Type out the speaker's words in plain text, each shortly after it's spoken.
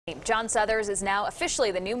John Suthers is now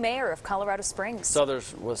officially the new mayor of Colorado Springs.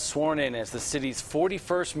 Suthers was sworn in as the city's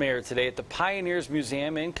 41st mayor today at the Pioneers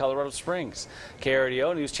Museum in Colorado Springs.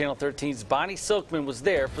 KRDO News Channel 13's Bonnie Silkman was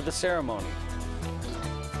there for the ceremony.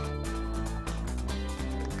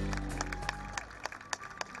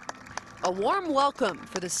 A warm welcome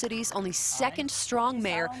for the city's only second strong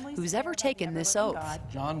mayor who's ever taken this oath.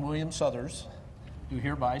 John William Suthers, do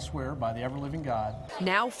hereby swear by the ever-living God.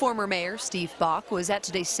 Now former Mayor Steve Bach was at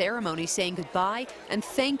today's ceremony saying goodbye and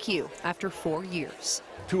thank you after 4 years.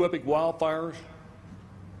 2 epic wildfires,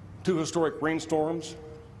 2 historic rainstorms,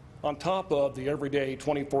 on top of the everyday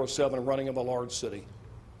 24/7 running of a large city.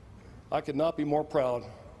 I could not be more proud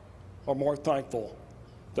or more thankful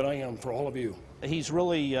than I am for all of you. He's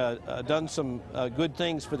really done some good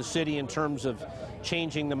things for the city in terms of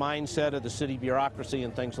changing the mindset of the city bureaucracy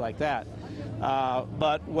and things like that.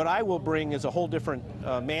 But what I will bring is a whole different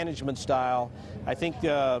management style. I think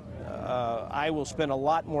I will spend a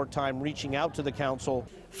lot more time reaching out to the council.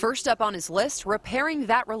 First up on his list, repairing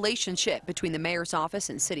that relationship between the mayor's office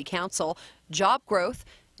and city council, job growth,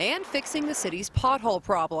 and fixing the city's pothole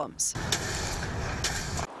problems.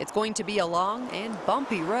 It's going to be a long and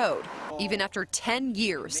bumpy road. Even after 10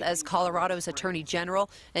 years as Colorado's Attorney General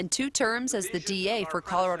and 2 terms as the DA for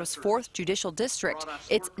Colorado's 4th Judicial District,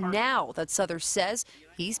 it's now that Suthers says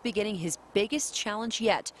he's beginning his biggest challenge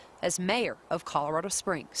yet as mayor of Colorado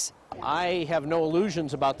Springs. I have no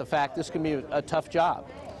illusions about the fact this can be a tough job.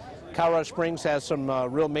 Colorado Springs has some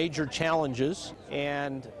real major challenges,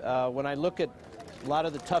 and when I look at a lot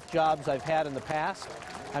of the tough jobs I've had in the past,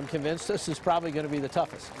 I'm convinced this is probably going to be the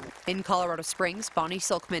toughest. In Colorado Springs, Bonnie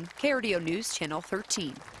Silkman, KRDO News Channel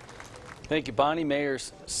 13. Thank you, Bonnie. Mayor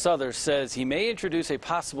Suthers says he may introduce a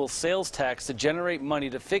possible sales tax to generate money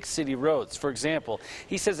to fix city roads. For example,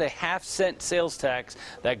 he says a half-cent sales tax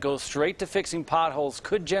that goes straight to fixing potholes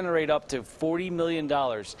could generate up to $40 million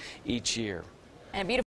each year. And a beautiful